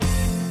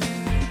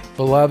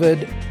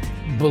Beloved,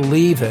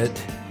 believe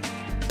it.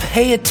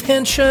 Pay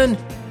attention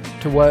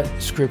to what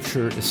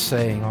Scripture is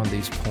saying on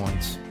these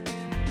points.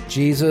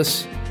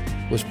 Jesus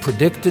was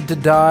predicted to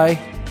die.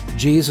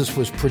 Jesus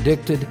was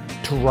predicted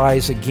to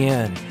rise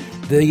again.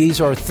 These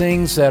are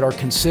things that are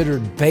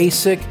considered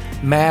basic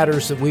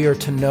matters that we are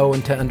to know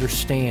and to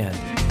understand.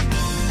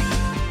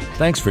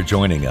 Thanks for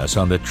joining us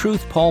on the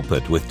Truth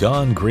Pulpit with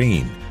Don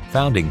Green,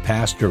 founding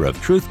pastor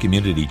of Truth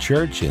Community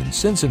Church in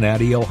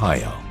Cincinnati,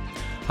 Ohio.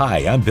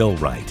 Hi, I'm Bill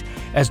Wright.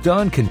 As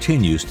Don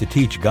continues to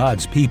teach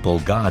God's people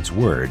God's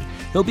Word,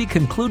 he'll be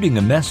concluding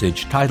a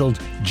message titled,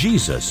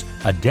 Jesus,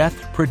 a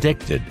Death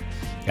Predicted,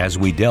 as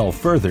we delve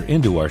further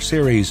into our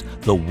series,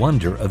 The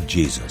Wonder of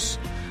Jesus.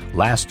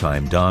 Last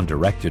time, Don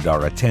directed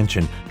our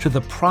attention to the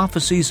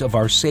prophecies of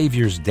our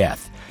Savior's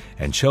death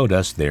and showed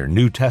us their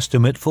New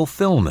Testament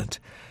fulfillment.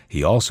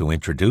 He also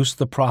introduced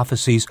the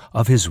prophecies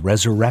of His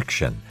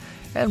resurrection,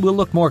 and we'll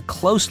look more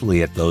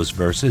closely at those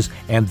verses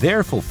and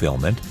their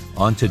fulfillment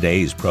on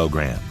today's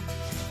program.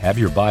 Have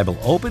your Bible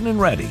open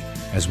and ready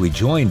as we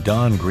join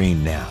Don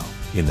Green now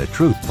in the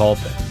Truth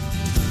Pulpit.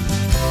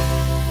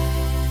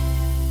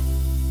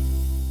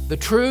 The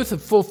truth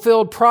of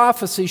fulfilled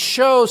prophecy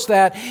shows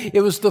that it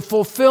was the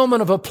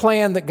fulfillment of a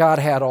plan that God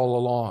had all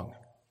along.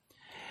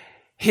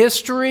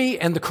 History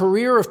and the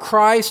career of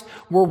Christ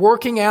were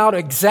working out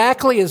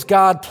exactly as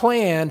God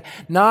planned,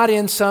 not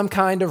in some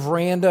kind of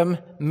random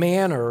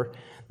manner,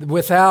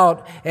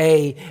 without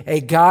a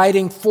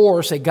guiding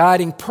force, a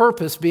guiding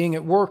purpose being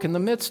at work in the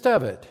midst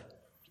of it.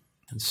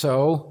 And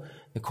so,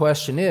 the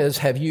question is,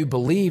 have you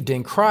believed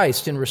in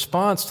Christ in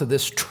response to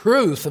this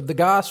truth of the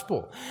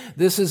gospel?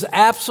 This is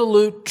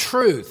absolute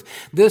truth.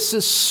 This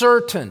is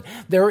certain.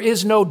 There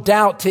is no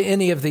doubt to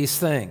any of these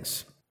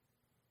things.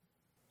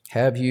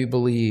 Have you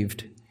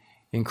believed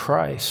in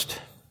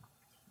Christ?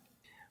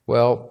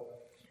 Well,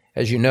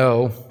 as you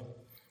know,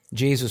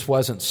 Jesus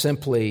wasn't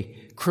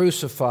simply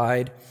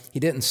crucified. He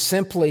didn't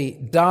simply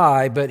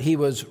die, but He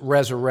was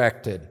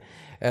resurrected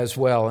as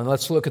well. And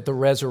let's look at the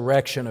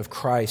resurrection of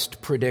Christ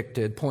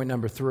predicted. Point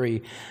number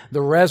 3,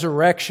 the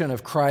resurrection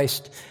of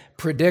Christ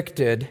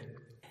predicted.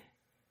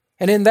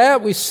 And in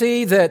that we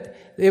see that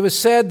it was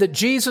said that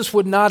Jesus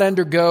would not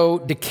undergo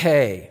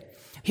decay.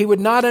 He would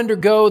not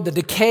undergo the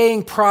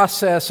decaying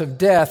process of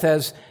death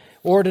as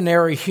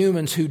ordinary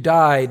humans who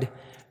died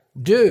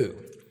do.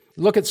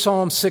 Look at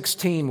Psalm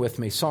 16 with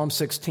me. Psalm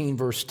 16,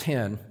 verse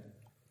 10.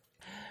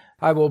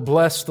 I will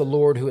bless the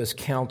Lord who has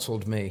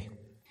counseled me.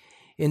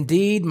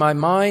 Indeed, my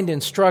mind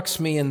instructs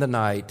me in the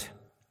night.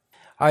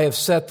 I have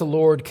set the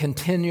Lord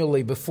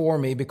continually before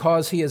me.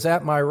 Because He is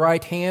at my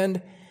right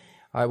hand,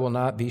 I will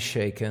not be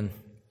shaken.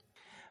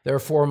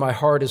 Therefore my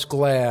heart is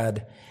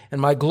glad,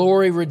 and my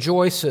glory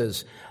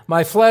rejoices.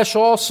 My flesh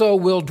also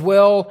will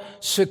dwell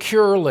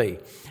securely.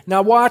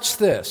 Now watch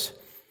this.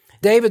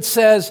 David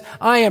says,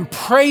 I am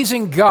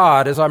praising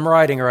God as I'm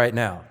writing right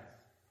now.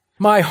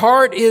 My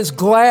heart is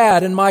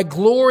glad and my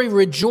glory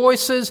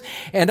rejoices,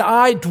 and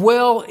I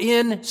dwell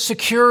in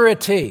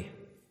security.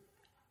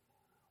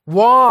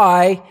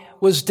 Why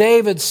was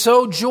David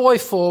so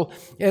joyful,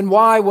 and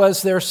why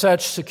was there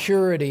such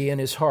security in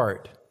his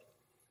heart?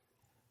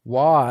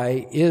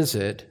 Why is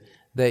it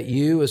that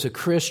you as a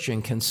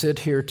Christian can sit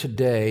here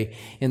today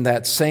in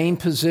that same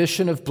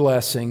position of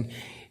blessing,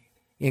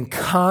 in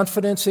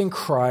confidence in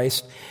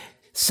Christ,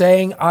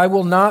 saying, I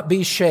will not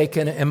be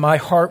shaken and my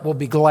heart will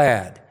be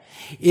glad?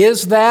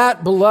 Is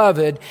that,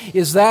 beloved,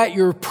 is that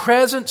your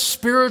present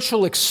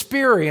spiritual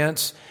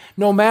experience,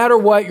 no matter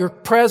what your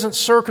present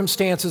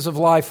circumstances of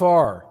life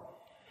are?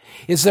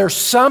 Is there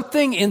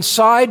something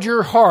inside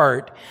your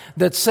heart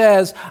that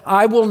says,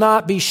 I will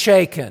not be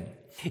shaken?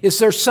 Is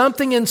there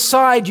something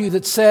inside you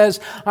that says,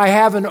 I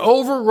have an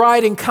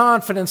overriding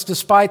confidence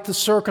despite the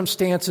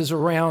circumstances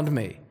around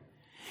me?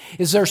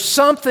 Is there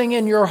something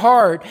in your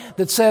heart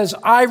that says,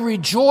 I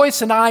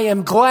rejoice and I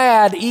am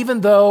glad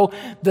even though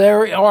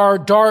there are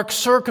dark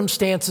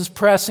circumstances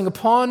pressing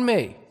upon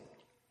me?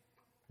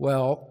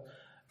 Well,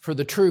 for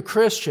the true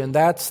Christian,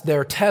 that's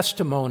their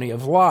testimony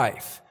of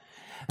life.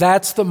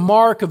 That's the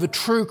mark of a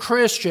true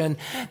Christian,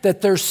 that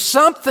there's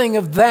something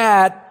of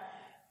that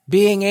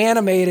being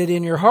animated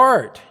in your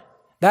heart.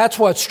 That's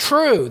what's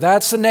true.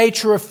 That's the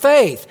nature of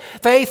faith.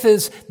 Faith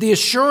is the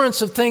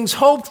assurance of things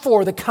hoped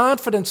for, the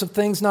confidence of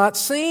things not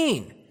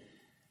seen.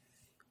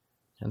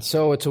 And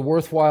so it's a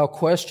worthwhile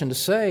question to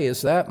say,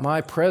 is that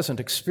my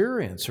present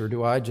experience, or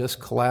do I just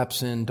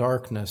collapse in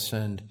darkness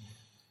and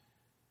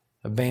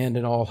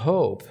abandon all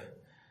hope?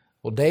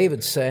 Well,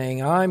 David's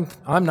saying, I'm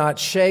not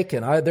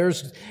shaken.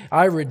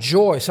 I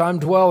rejoice. I'm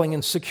dwelling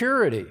in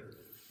security.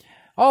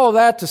 All of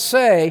that to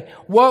say,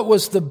 what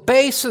was the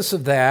basis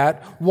of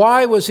that?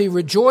 Why was he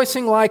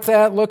rejoicing like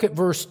that? Look at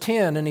verse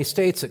 10, and he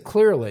states it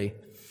clearly.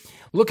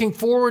 Looking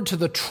forward to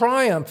the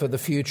triumph of the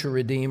future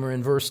Redeemer,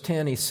 in verse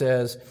 10 he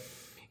says,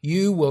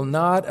 You will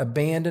not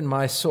abandon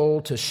my soul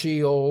to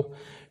Sheol,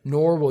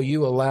 nor will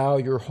you allow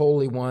your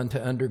Holy One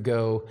to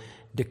undergo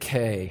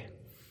decay.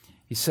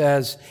 He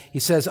says,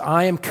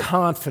 I am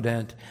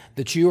confident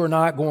that you are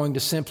not going to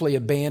simply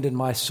abandon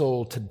my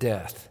soul to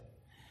death.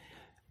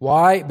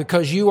 Why?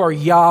 Because you are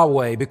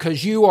Yahweh,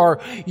 because you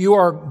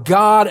are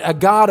God, a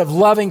God of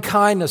loving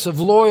kindness, of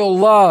loyal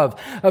love,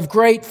 of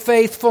great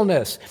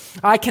faithfulness.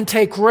 I can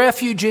take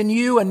refuge in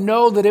you and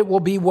know that it will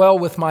be well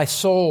with my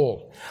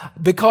soul.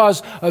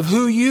 Because of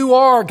who you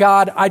are,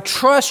 God, I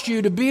trust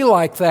you to be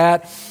like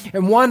that.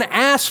 And one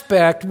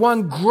aspect,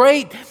 one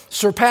great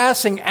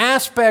surpassing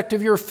aspect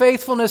of your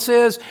faithfulness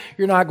is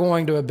you're not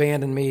going to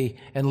abandon me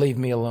and leave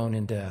me alone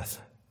in death.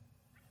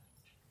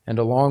 And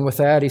along with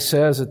that, he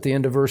says at the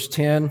end of verse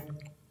 10,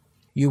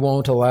 you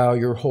won't allow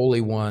your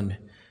Holy One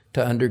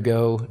to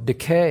undergo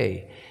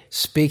decay,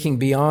 speaking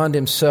beyond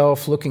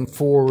himself, looking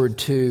forward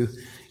to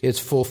its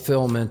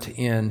fulfillment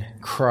in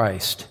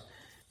Christ.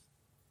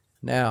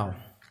 Now,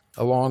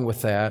 along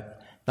with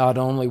that, not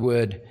only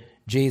would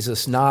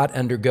Jesus not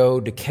undergo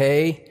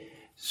decay,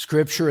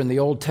 Scripture in the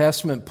Old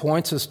Testament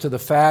points us to the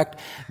fact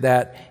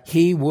that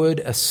he would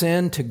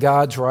ascend to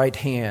God's right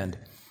hand.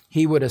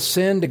 He would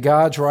ascend to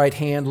God's right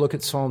hand. Look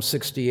at Psalm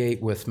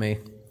 68 with me.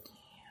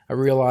 I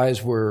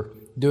realize we're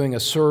doing a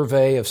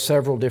survey of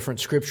several different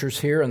scriptures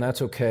here, and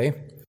that's okay.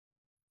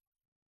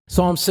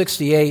 Psalm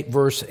 68,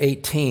 verse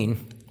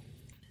 18.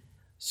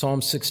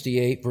 Psalm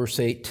 68, verse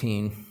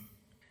 18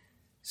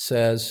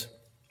 says,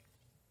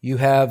 you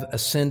have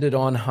ascended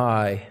on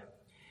high.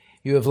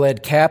 You have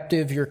led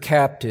captive your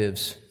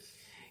captives.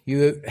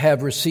 You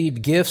have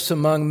received gifts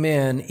among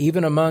men,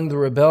 even among the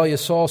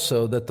rebellious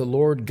also, that the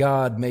Lord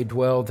God may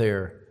dwell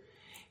there.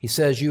 He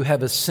says, you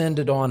have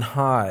ascended on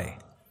high.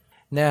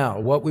 Now,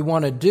 what we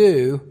want to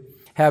do,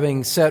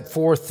 having set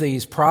forth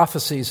these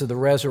prophecies of the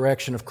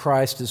resurrection of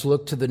Christ, is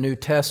look to the New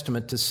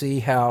Testament to see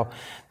how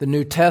the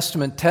New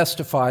Testament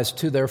testifies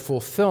to their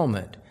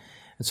fulfillment.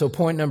 And so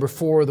point number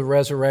 4, the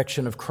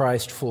resurrection of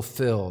Christ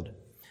fulfilled.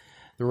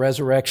 The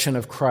resurrection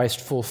of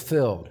Christ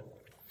fulfilled.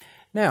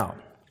 Now,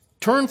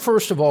 turn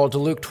first of all to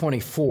Luke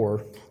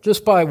 24,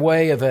 just by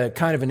way of a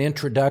kind of an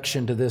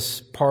introduction to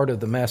this part of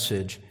the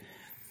message.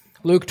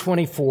 Luke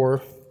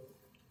 24,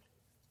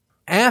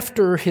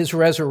 after his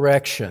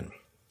resurrection,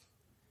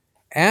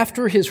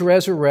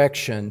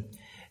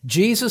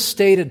 Jesus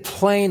stated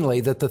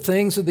plainly that the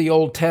things of the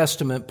Old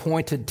Testament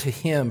pointed to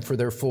him for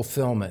their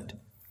fulfillment.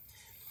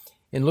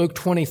 In Luke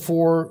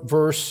 24,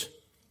 verse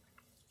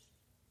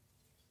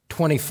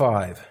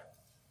 25,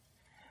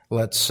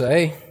 let's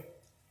say,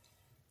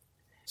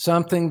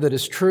 something that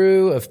is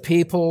true of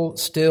people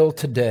still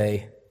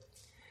today,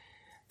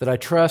 that I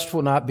trust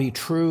will not be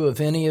true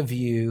of any of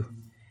you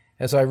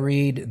as I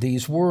read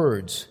these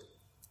words.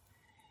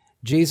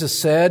 Jesus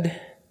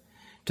said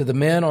to the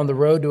men on the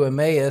road to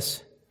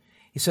Emmaus,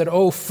 he said,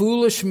 "O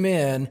foolish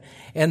men,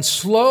 and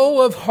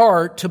slow of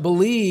heart to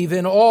believe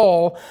in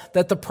all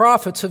that the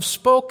prophets have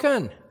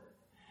spoken."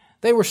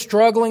 They were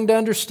struggling to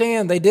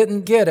understand. They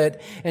didn't get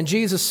it. And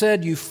Jesus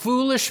said, "You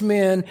foolish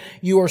men,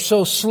 you are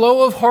so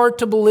slow of heart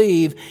to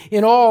believe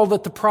in all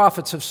that the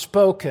prophets have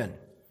spoken."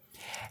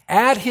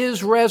 At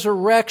his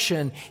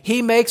resurrection,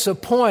 he makes a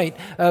point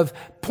of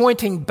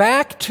pointing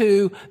back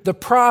to the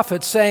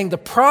prophets, saying, the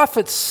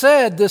prophets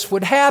said this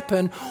would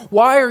happen.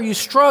 Why are you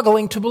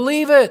struggling to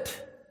believe it?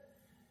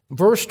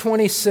 Verse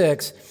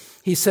 26,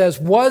 he says,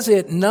 "Was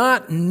it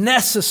not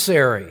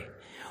necessary?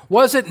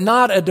 Was it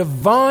not a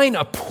divine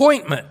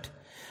appointment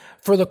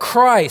for the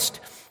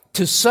Christ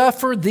to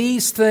suffer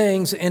these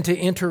things and to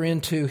enter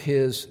into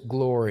his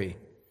glory?"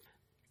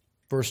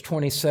 Verse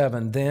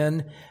 27,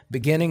 "Then,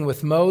 beginning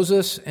with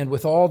Moses and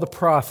with all the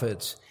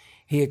prophets,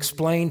 he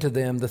explained to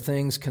them the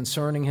things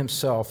concerning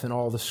himself in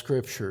all the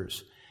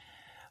Scriptures."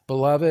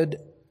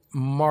 Beloved,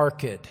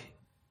 mark it.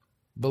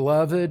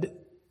 Beloved,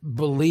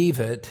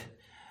 believe it.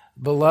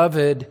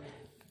 Beloved,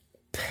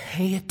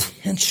 pay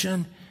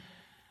attention.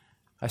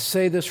 I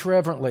say this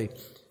reverently.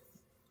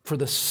 For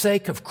the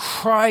sake of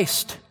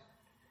Christ,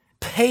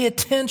 pay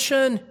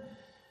attention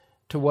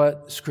to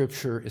what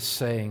Scripture is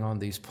saying on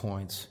these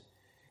points.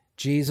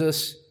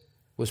 Jesus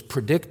was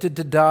predicted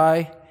to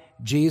die.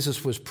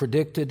 Jesus was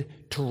predicted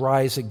to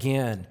rise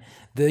again.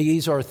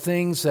 These are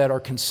things that are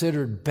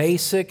considered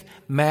basic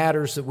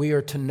matters that we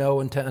are to know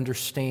and to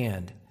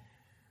understand.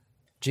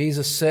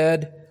 Jesus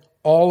said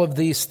all of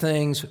these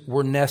things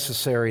were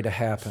necessary to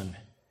happen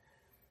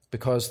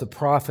because the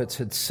prophets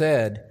had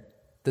said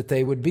that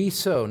they would be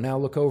so. Now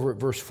look over at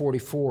verse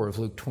 44 of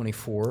Luke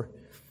 24.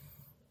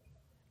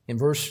 In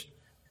verse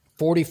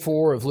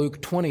 44 of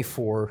Luke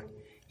 24,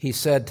 he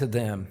said to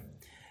them,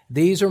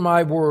 "These are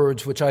my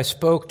words which I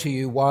spoke to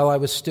you while I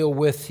was still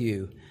with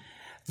you,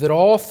 that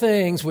all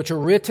things which are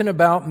written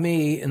about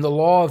me in the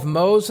law of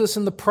Moses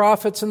and the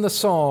prophets and the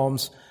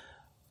Psalms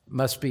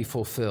must be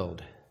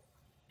fulfilled."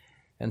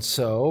 And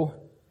so,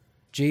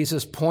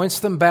 Jesus points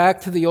them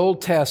back to the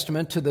Old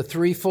Testament, to the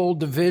threefold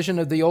division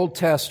of the Old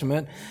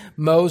Testament,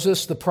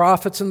 Moses, the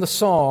prophets, and the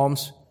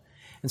Psalms,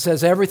 and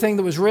says everything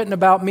that was written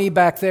about me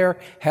back there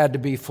had to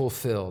be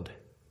fulfilled.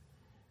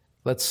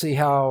 Let's see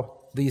how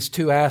these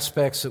two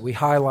aspects that we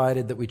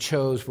highlighted, that we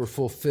chose, were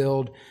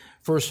fulfilled.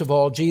 First of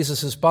all,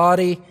 Jesus'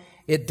 body,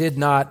 it did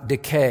not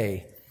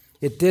decay.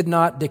 It did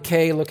not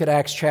decay. Look at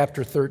Acts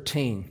chapter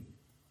 13.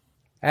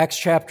 Acts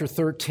chapter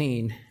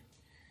 13,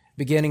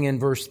 beginning in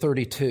verse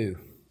 32.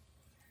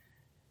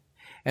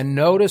 And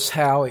notice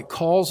how it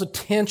calls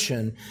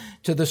attention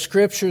to the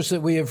scriptures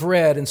that we have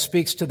read and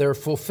speaks to their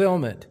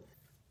fulfillment.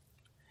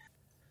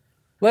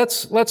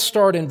 Let's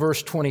start in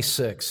verse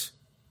 26.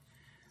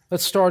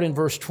 Let's start in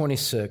verse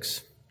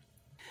 26.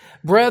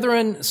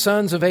 Brethren,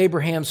 sons of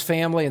Abraham's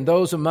family, and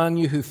those among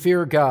you who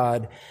fear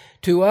God,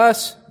 to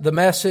us the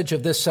message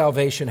of this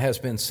salvation has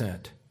been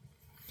sent.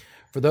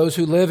 For those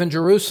who live in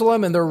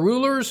Jerusalem and their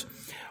rulers,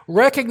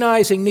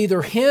 recognizing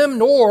neither him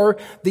nor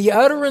the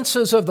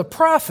utterances of the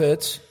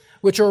prophets,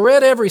 which are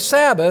read every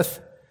Sabbath,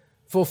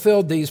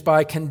 fulfilled these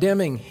by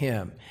condemning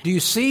him. Do you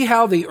see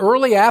how the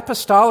early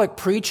apostolic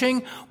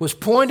preaching was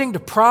pointing to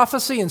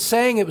prophecy and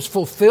saying it was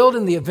fulfilled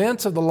in the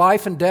events of the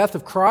life and death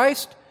of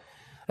Christ?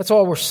 That's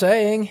all we're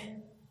saying.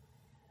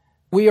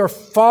 We are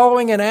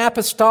following an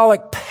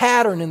apostolic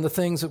pattern in the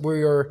things that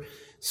we are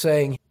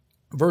saying.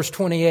 Verse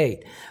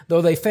 28,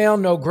 though they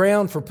found no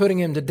ground for putting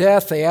him to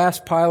death, they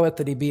asked Pilate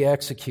that he be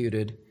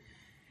executed.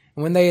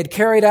 And when they had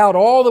carried out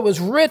all that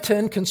was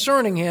written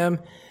concerning him,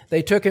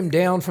 they took him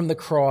down from the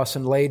cross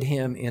and laid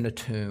him in a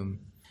tomb.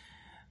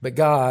 But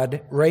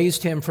God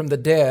raised him from the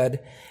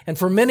dead, and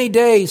for many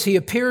days he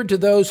appeared to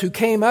those who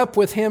came up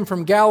with him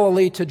from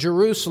Galilee to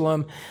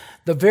Jerusalem,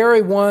 the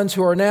very ones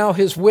who are now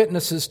his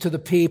witnesses to the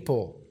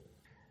people.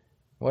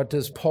 What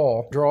does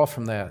Paul draw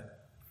from that?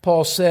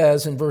 Paul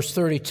says in verse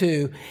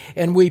 32,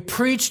 and we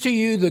preach to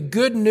you the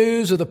good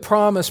news of the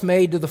promise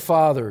made to the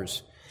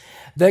fathers,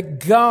 that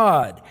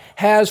God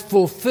has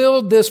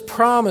fulfilled this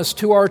promise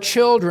to our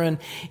children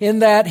in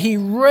that he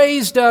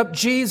raised up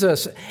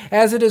Jesus,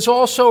 as it is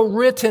also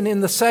written in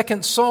the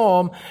second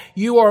Psalm,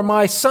 you are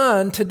my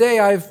son, today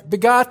I've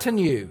begotten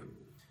you.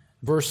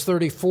 Verse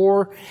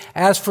 34,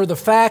 as for the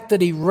fact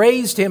that he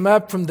raised him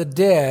up from the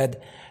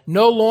dead,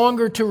 no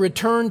longer to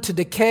return to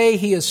decay,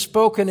 he has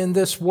spoken in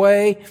this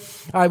way,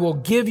 I will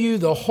give you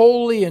the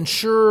holy and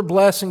sure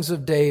blessings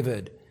of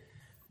David.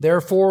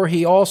 Therefore,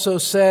 he also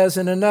says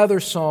in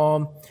another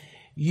psalm,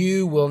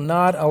 you will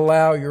not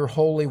allow your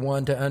Holy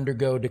One to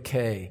undergo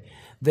decay.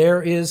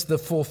 There is the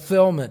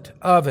fulfillment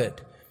of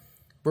it.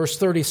 Verse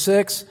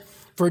 36,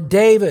 for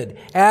David,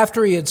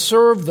 after he had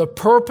served the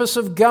purpose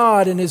of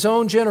God in his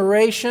own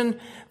generation,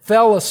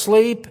 fell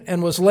asleep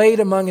and was laid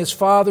among his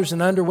fathers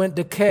and underwent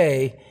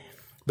decay.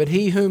 But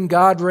he whom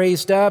God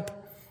raised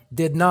up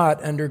did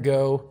not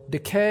undergo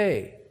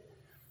decay.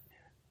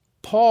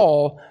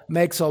 Paul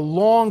makes a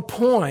long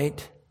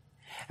point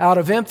out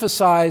of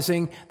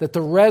emphasizing that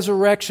the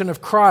resurrection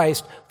of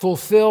Christ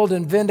fulfilled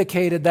and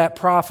vindicated that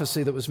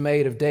prophecy that was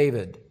made of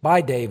David,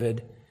 by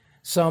David,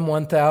 some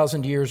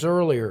 1,000 years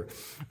earlier.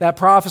 That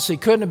prophecy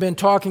couldn't have been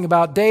talking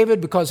about David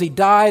because he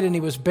died and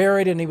he was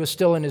buried and he was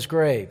still in his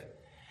grave.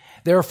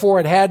 Therefore,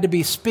 it had to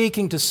be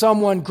speaking to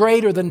someone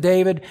greater than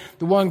David.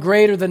 The one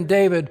greater than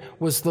David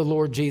was the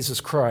Lord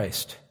Jesus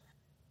Christ.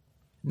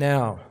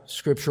 Now,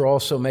 Scripture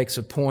also makes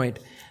a point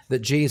that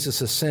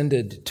Jesus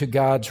ascended to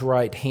God's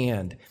right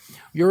hand.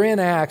 You're in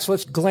Acts.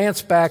 Let's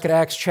glance back at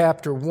Acts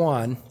chapter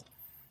 1.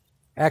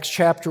 Acts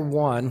chapter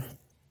 1,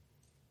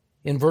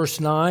 in verse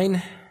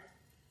 9,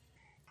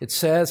 it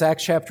says,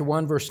 Acts chapter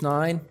 1, verse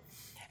 9,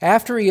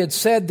 after he had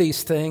said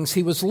these things,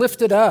 he was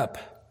lifted up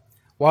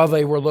while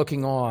they were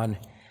looking on,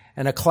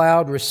 and a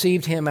cloud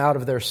received him out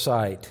of their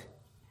sight.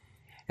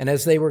 And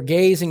as they were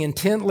gazing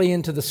intently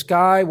into the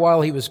sky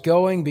while he was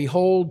going,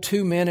 behold,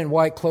 2 men in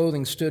white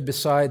clothing stood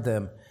beside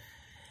them.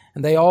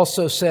 And they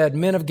also said,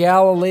 Men of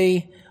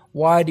Galilee,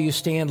 why do you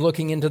stand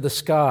looking into the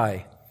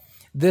sky?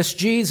 This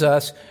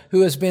Jesus,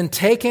 who has been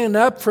taken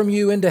up from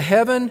you into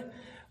heaven,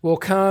 will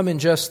come in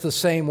just the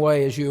same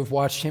way as you have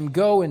watched him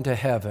go into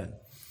heaven.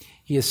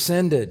 He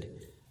ascended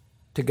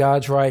to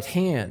God's right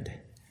hand.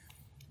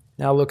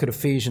 Now look at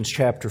Ephesians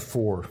chapter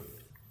 4.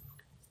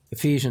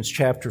 Ephesians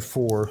chapter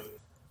 4,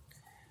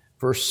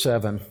 verse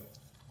 7.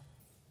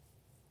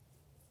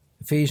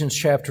 Ephesians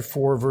chapter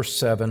 4, verse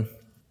 7. It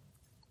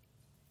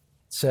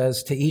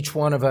says, to each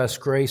one of us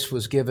grace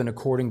was given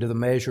according to the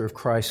measure of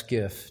Christ's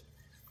gift.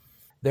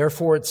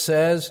 Therefore it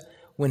says,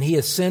 when he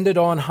ascended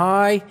on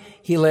high,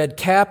 he led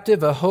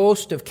captive a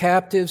host of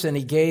captives, and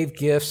he gave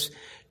gifts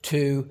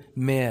to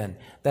men.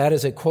 That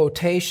is a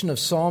quotation of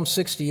Psalm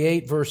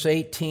 68, verse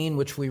 18,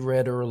 which we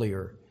read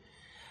earlier.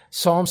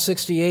 Psalm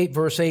 68,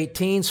 verse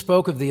 18,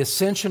 spoke of the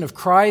ascension of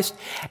Christ.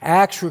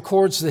 Acts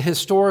records the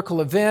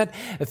historical event.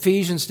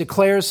 Ephesians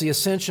declares the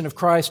ascension of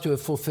Christ to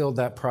have fulfilled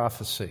that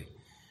prophecy.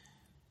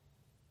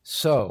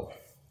 So,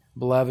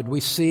 beloved, we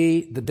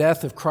see the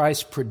death of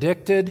Christ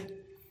predicted.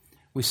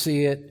 We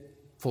see it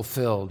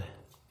fulfilled.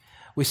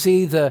 We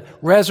see the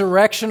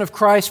resurrection of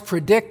Christ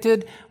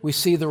predicted. We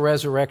see the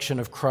resurrection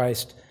of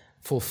Christ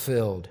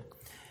fulfilled.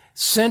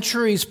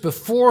 Centuries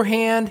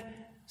beforehand,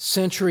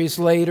 centuries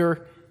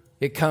later,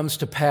 it comes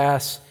to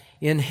pass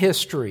in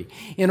history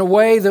in a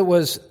way that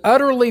was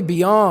utterly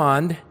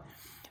beyond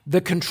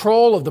the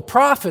control of the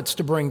prophets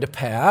to bring to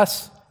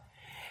pass,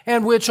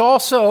 And which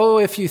also,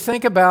 if you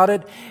think about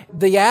it,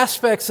 the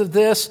aspects of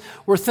this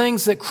were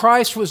things that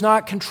Christ was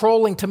not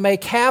controlling to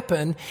make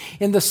happen,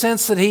 in the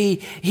sense that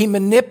he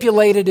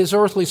manipulated his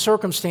earthly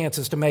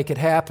circumstances to make it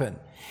happen.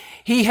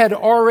 He had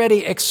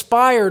already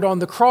expired on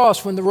the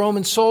cross when the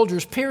Roman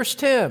soldiers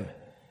pierced him.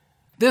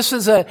 This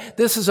is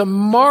a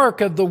mark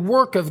of the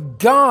work of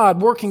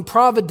God working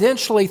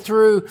providentially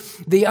through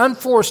the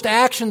unforced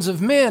actions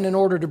of men in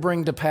order to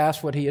bring to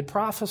pass what he had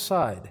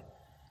prophesied.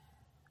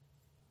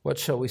 What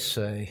shall we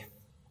say?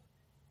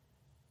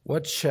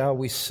 What shall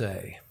we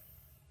say?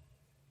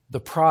 The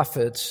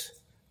prophets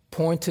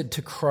pointed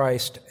to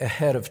Christ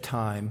ahead of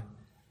time,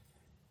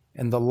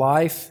 and the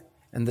life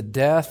and the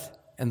death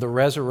and the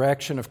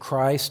resurrection of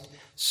Christ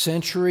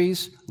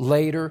centuries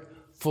later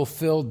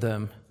fulfilled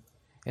them,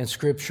 and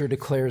Scripture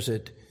declares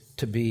it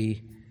to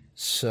be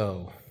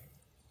so.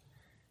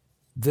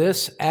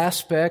 This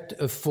aspect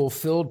of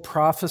fulfilled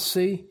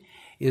prophecy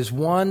is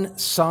one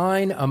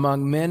sign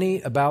among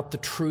many about the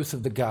truth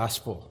of the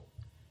gospel.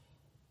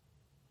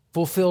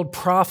 Fulfilled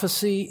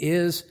prophecy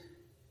is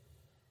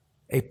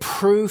a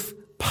proof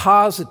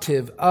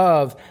positive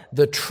of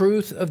the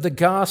truth of the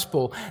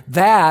gospel,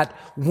 that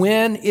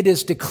when it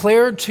is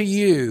declared to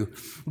you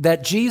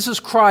that Jesus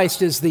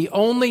Christ is the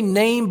only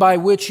name by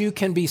which you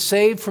can be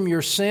saved from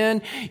your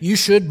sin, you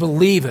should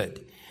believe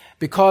it,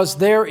 because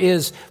there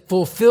is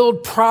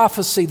fulfilled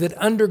prophecy that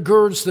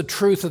undergirds the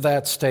truth of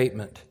that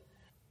statement.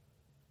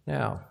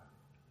 Now,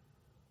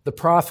 the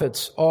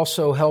prophets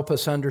also help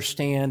us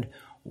understand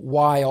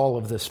why all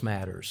of this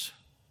matters.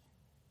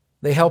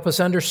 They help us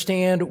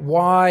understand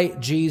why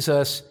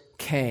Jesus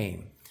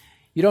came.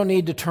 You don't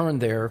need to turn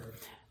there.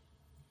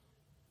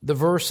 The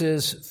verse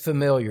is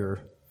familiar.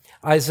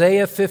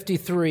 Isaiah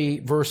 53,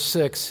 verse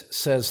 6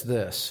 says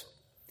this.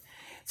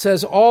 It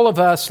says, "All of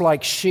us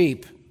like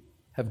sheep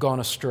have gone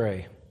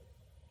astray.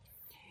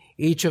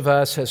 Each of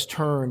us has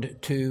turned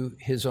to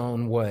his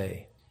own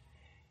way.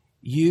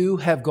 You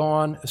have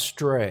gone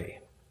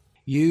astray.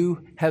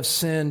 You have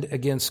sinned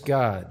against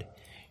God.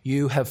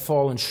 You have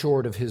fallen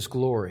short of his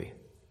glory."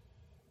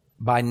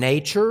 By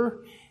nature,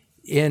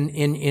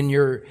 in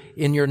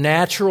your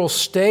natural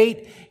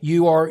state,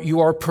 you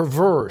are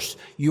perverse.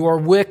 You are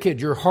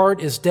wicked. Your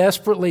heart is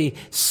desperately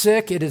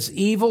sick. It is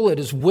evil. It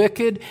is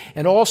wicked,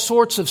 and all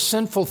sorts of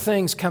sinful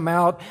things come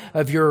out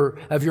of your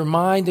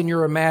mind and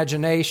your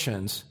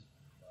imaginations,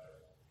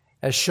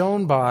 as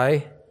shown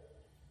by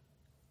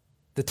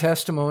the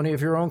testimony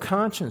of your own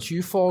conscience.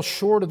 You fall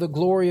short of the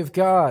glory of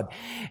God.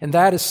 And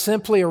that is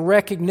simply a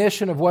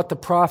recognition of what the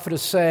prophet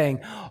is saying.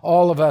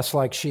 All of us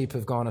like sheep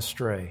have gone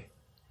astray.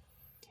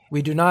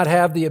 We do not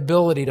have the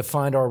ability to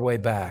find our way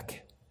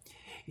back.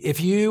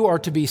 If you are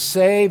to be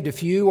saved,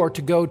 if you are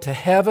to go to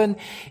heaven,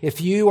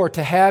 if you are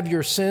to have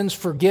your sins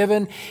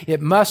forgiven,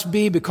 it must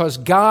be because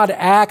God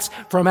acts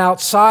from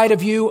outside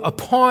of you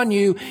upon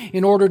you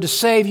in order to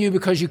save you,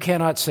 because you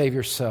cannot save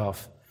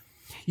yourself.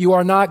 You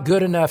are not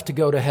good enough to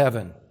go to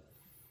heaven.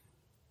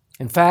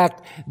 In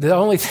fact, the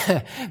only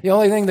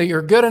thing that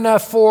you're good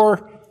enough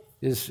for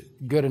is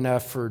good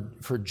enough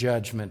for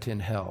judgment in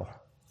hell.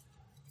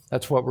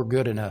 That's what we're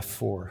good enough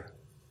for,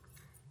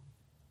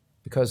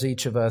 because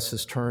each of us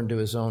has turned to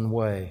his own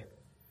way.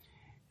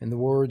 In the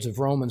words of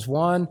Romans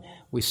 1,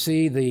 we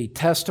see the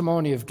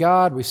testimony of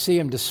God, we see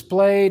him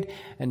displayed,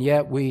 and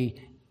yet we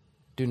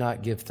do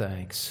not give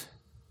thanks.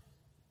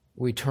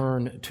 We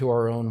turn to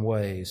our own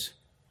ways.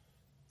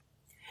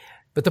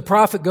 But the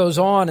prophet goes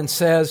on and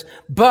says,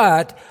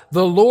 "But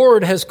the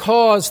Lord has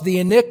caused the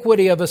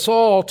iniquity of us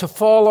all to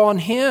fall on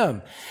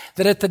him,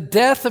 that at the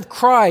death of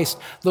Christ,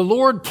 the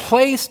Lord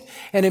placed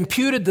and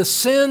imputed the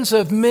sins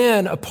of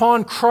men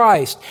upon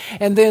Christ,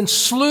 and then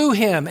slew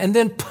him, and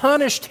then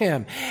punished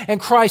him, and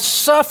Christ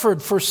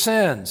suffered for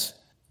sins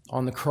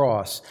on the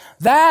cross."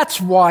 That's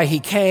why he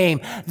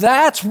came.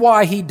 That's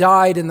why he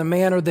died in the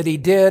manner that he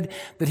did,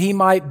 that he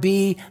might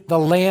be the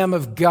Lamb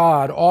of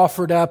God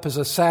offered up as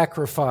a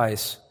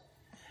sacrifice,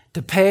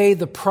 to pay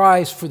the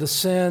price for the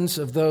sins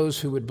of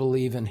those who would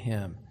believe in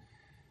him.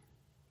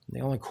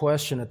 The only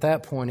question at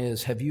that point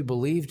is, have you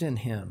believed in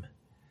him?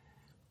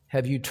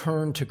 Have you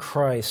turned to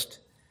Christ?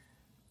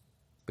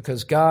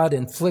 Because God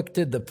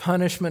inflicted the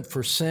punishment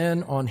for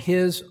sin on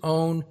his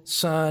own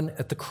Son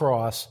at the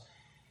cross.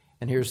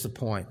 And here's the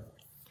point.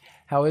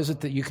 How is it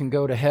that you can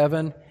go to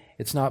heaven?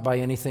 It's not by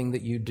anything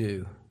that you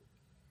do.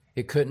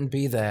 It couldn't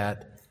be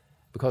that,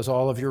 because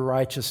all of your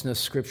righteousness,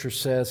 Scripture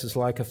says, is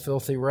like a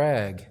filthy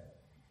rag.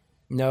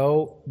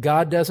 No,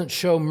 God doesn't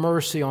show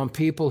mercy on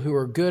people who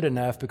are good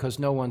enough, because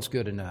no one's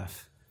good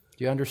enough.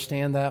 Do you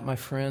understand that, my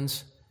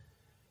friends?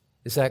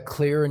 Is that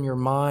clear in your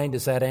mind?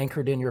 Is that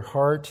anchored in your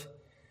heart?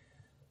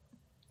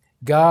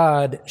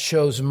 God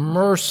shows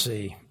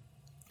mercy.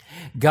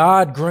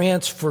 God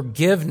grants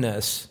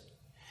forgiveness.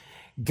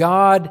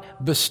 God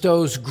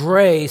bestows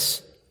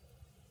grace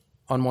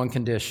on one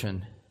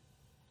condition.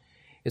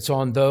 It's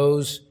on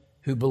those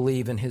who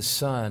believe in his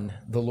Son,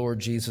 the Lord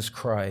Jesus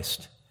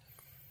Christ.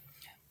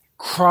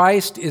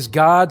 Christ is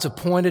God's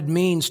appointed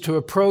means to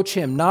approach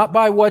Him, not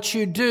by what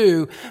you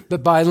do,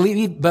 but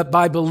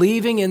by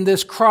believing in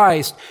this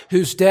Christ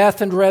whose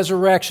death and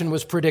resurrection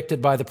was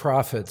predicted by the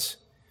prophets.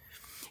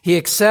 He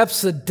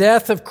accepts the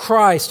death of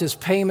Christ as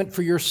payment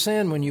for your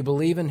sin when you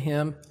believe in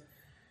Him.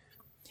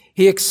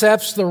 He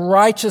accepts the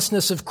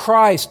righteousness of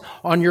Christ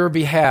on your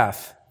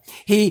behalf.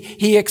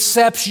 He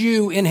accepts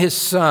you in His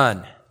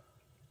Son.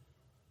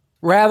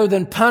 Rather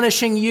than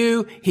punishing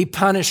you, He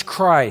punished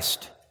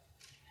Christ.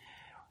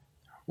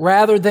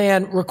 Rather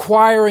than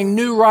requiring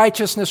new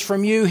righteousness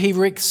from you, He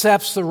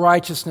accepts the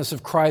righteousness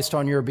of Christ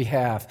on your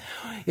behalf.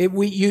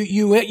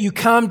 You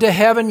come to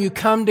heaven, you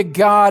come to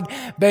God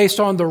based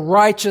on the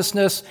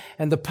righteousness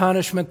and the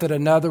punishment that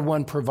another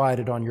one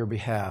provided on your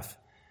behalf.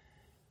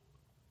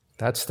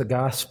 That's the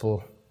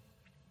gospel.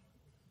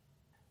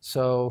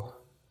 So,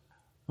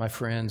 my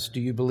friends,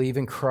 do you believe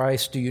in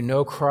Christ? Do you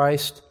know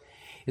Christ?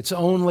 It's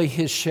only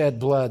His shed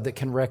blood that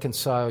can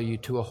reconcile you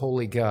to a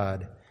holy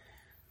God.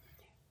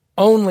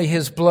 Only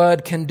His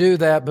blood can do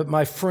that. But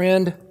my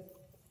friend,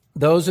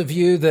 those of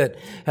you that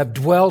have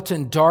dwelt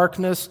in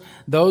darkness,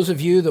 those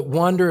of you that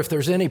wonder if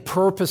there's any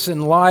purpose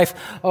in life,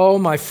 oh,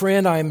 my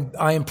friend,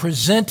 I am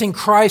presenting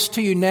Christ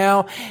to you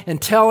now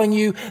and telling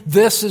you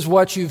this is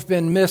what you've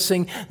been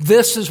missing.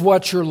 This is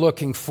what you're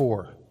looking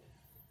for.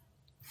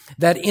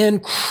 That in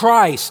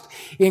Christ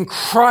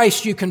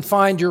you can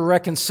find your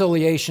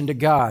reconciliation to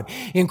God.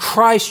 In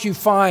Christ you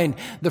find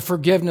the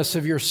forgiveness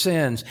of your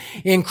sins.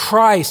 In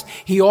Christ,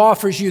 He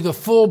offers you the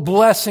full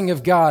blessing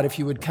of God if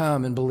you would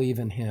come and believe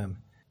in Him.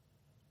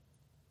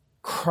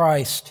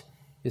 Christ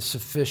is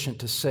sufficient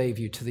to save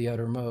you to the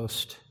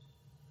uttermost.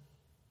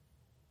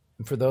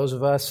 And for those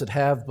of us that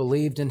have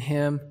believed in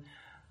Him,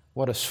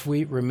 what a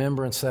sweet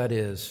remembrance that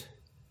is.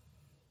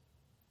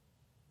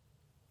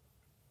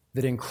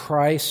 That in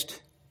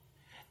Christ,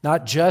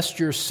 not just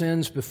your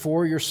sins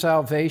before your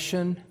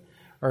salvation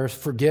are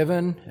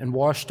forgiven and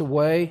washed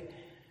away,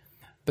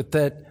 but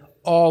that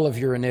all of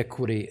your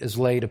iniquity is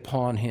laid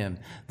upon Him.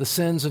 The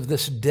sins of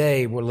this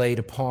day were laid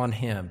upon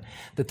Him.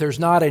 That there's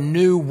not a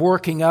new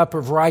working up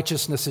of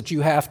righteousness that you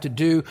have to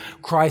do.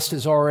 Christ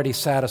has already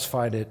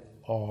satisfied it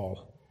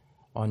all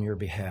on your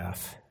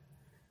behalf.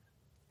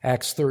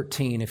 Acts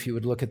 13, if you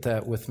would look at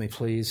that with me,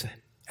 please.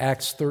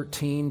 Acts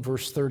 13,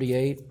 verse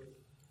 38.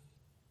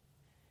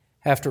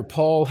 After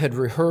Paul had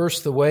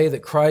rehearsed the way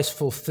that Christ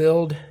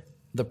fulfilled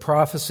the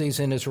prophecies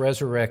in His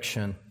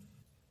resurrection,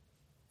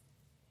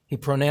 he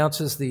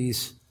pronounces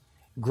these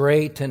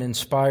great and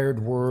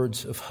inspired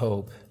words of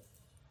hope.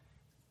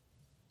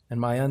 And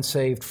my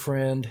unsaved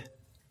friend,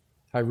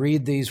 I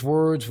read these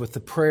words with the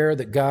prayer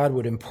that God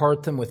would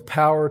impart them with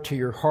power to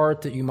your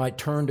heart that you might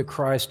turn to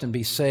Christ and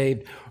be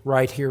saved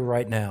right here,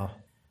 right now.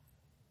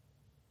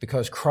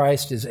 Because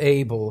Christ is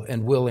able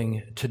and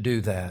willing to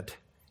do that.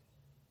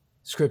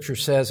 Scripture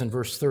says in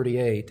verse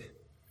 38,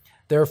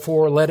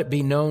 "Therefore let it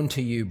be known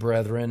to you,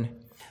 brethren,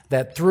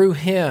 that through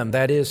Him,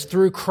 that is,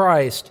 through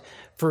Christ,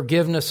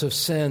 forgiveness of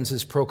sins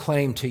is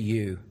proclaimed to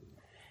you.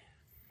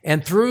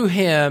 And through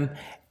Him,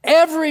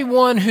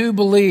 everyone who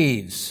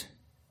believes,"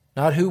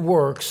 not who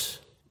works,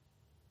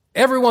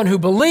 everyone who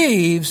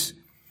believes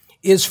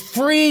is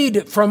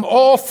freed from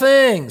all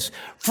things,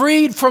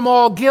 freed from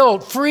all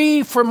guilt,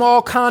 free from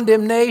all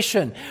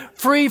condemnation,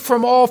 free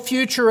from all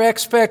future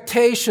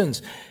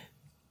expectations,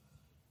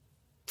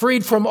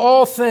 freed from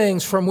all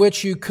things from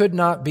which you could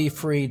not be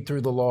freed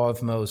through the law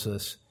of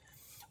Moses.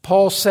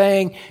 Paul's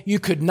saying you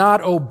could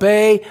not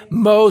obey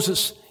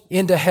Moses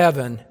into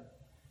heaven,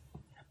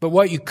 but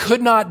what you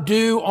could not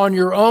do on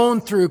your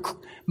own through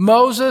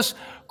Moses,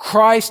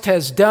 Christ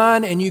has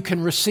done, and you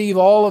can receive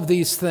all of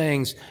these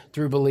things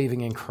through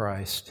believing in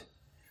Christ.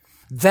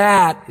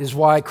 That is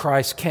why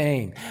Christ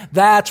came.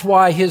 That's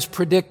why His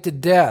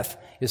predicted death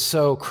is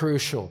so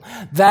crucial.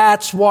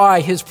 That's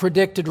why His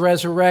predicted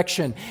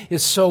resurrection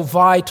is so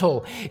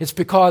vital. It's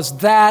because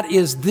that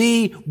is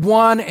the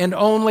one and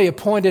only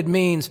appointed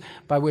means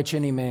by which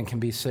any man can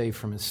be saved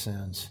from his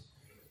sins.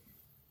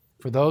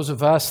 For those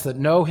of us that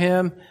know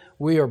Him,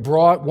 we are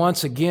brought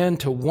once again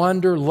to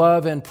wonder,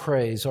 love, and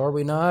praise, are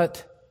we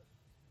not?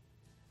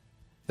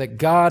 That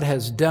God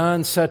has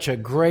done such a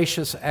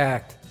gracious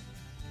act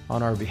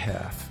on our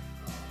behalf.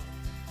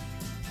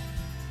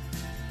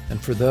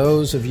 And for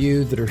those of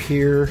you that are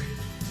here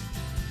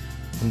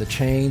in the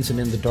chains and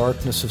in the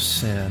darkness of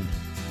sin,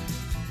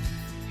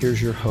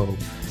 here's your hope.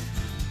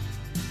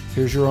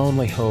 Here's your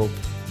only hope.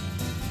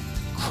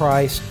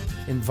 Christ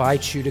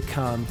invites you to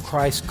come.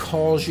 Christ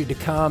calls you to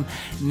come.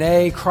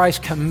 Nay,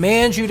 Christ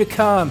commands you to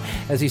come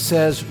as He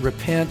says,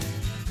 repent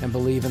and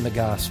believe in the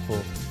gospel.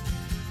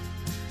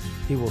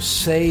 He will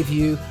save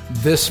you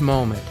this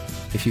moment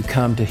if you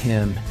come to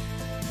Him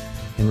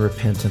in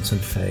repentance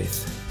and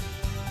faith.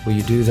 Will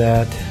you do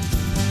that?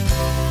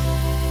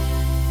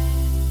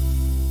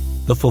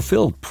 The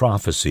fulfilled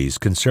prophecies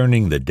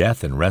concerning the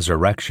death and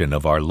resurrection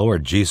of our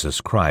Lord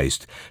Jesus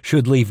Christ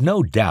should leave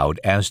no doubt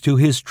as to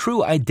His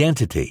true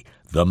identity,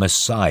 the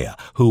Messiah,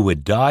 who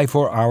would die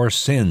for our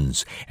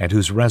sins and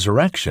whose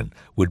resurrection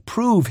would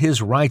prove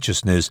his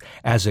righteousness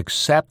as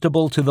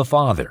acceptable to the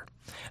Father.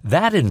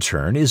 That, in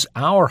turn, is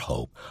our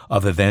hope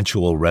of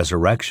eventual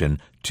resurrection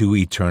to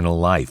eternal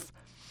life.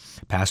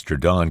 Pastor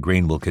Don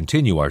Green will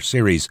continue our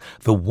series,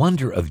 The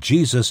Wonder of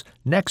Jesus,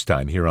 next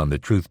time here on the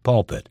Truth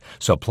Pulpit,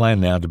 so plan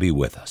now to be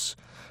with us.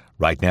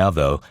 Right now,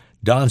 though,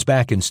 Don's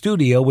back in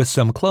studio with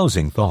some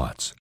closing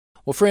thoughts.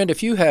 Well, friend,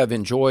 if you have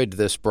enjoyed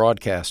this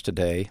broadcast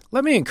today,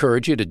 let me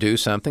encourage you to do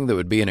something that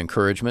would be an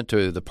encouragement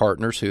to the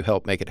partners who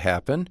help make it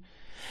happen.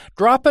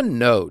 Drop a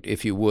note,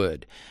 if you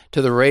would,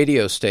 to the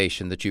radio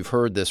station that you've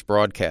heard this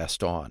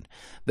broadcast on.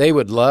 They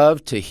would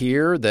love to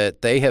hear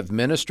that they have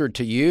ministered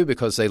to you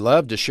because they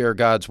love to share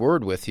God's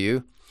Word with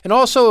you. And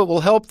also it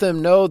will help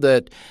them know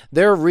that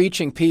they're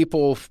reaching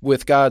people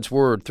with God's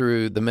Word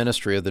through the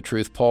ministry of the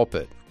Truth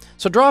Pulpit.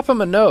 So drop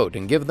them a note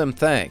and give them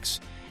thanks.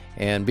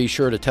 And be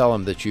sure to tell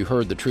them that you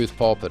heard the Truth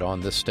Pulpit on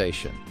this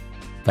station.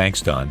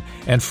 Thanks, Don.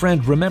 And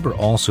friend, remember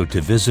also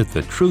to visit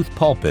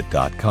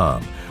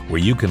thetruthpulpit.com,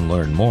 where you can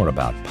learn more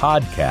about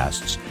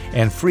podcasts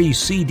and free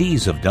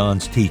CDs of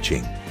Don's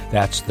teaching.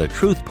 That's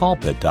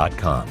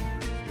thetruthpulpit.com.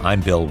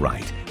 I'm Bill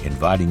Wright,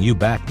 inviting you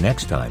back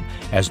next time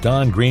as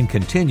Don Green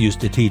continues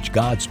to teach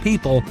God's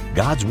people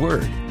God's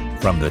Word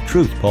from the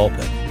Truth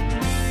Pulpit.